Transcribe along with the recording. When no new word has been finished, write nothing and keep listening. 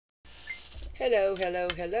Hello, hello,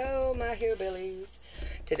 hello, my hillbillies.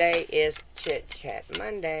 Today is Chit Chat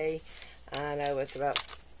Monday. I know it's about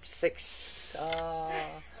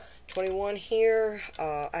 6:21 here.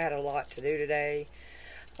 I had a lot to do today.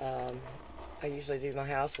 I usually do my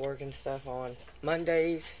housework and stuff on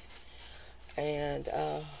Mondays and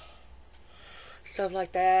stuff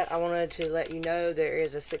like that. I wanted to let you know there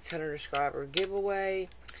is a 600 subscriber giveaway.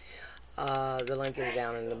 The link is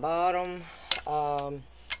down in the bottom.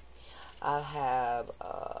 I have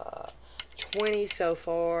 20 so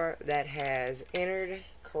far that has entered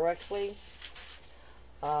correctly.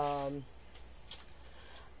 I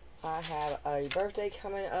have a birthday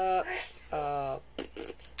coming up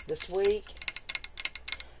this week,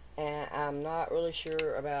 and I'm not really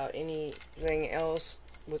sure about anything else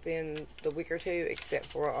within the week or two except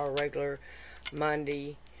for our regular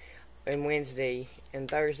Monday and Wednesday and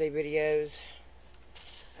Thursday videos.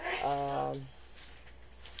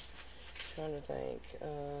 Trying to think.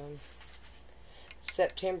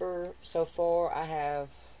 September so far I have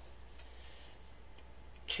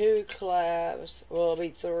 2 collabs. Well, it'll be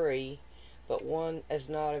 3, but one is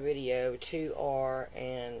not a video. 2 are,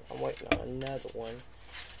 and I'm waiting on another one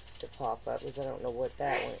to pop up because I don't know what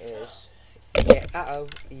that one is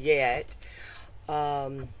yet.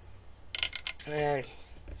 And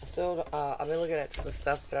I still, I've been looking at some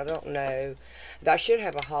stuff, but I don't know. I should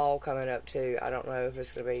have a haul coming up too. I don't know if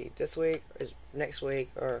it's going to be this week or next week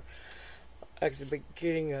or at the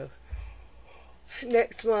beginning of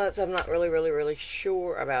next month. I'm not really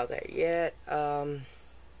sure about that yet. I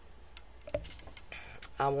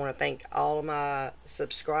want to thank all of my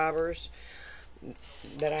subscribers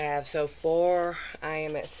that I have so far. I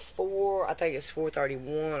am at 4. I think it's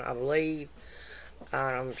 431, I believe.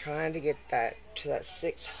 I'm trying to get that to that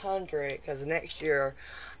 600 because next year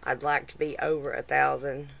I'd like to be over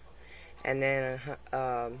 1,000, and then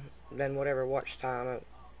whatever watch time and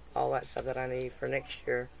all that stuff that I need for next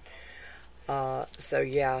year. So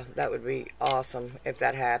yeah, that would be awesome if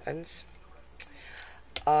that happens.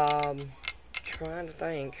 Trying to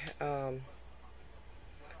think.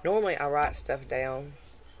 Normally I write stuff down,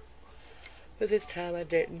 but this time I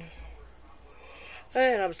didn't.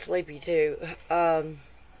 And I'm sleepy too. So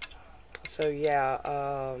yeah,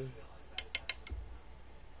 I'm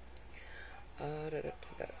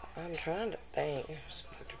trying to think.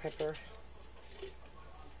 Dr. Pepper.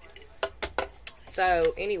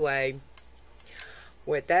 So anyway,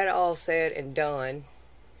 with that all said and done,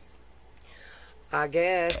 I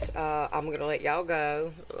guess I'm gonna let y'all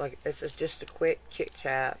go. Like, this is just a quick chit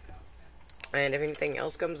chat, and if anything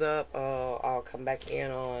else comes up, I'll come back in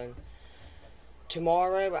on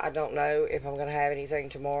tomorrow, but I don't know if I'm going to have anything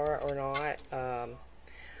tomorrow or not. I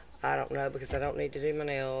don't know because I don't need to do my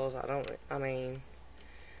nails. So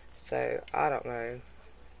I don't know.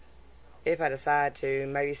 If I decide to,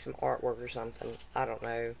 maybe some artwork or something. I don't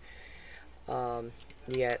know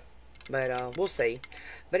yet, but we'll see.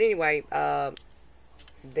 But anyway, the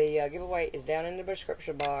giveaway is down in the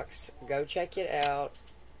description box. Go check it out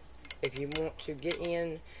if you want to get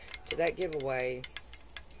in to that giveaway.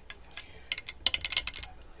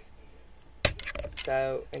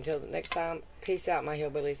 So, until the next time, peace out, my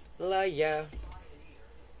hillbillies. Love ya.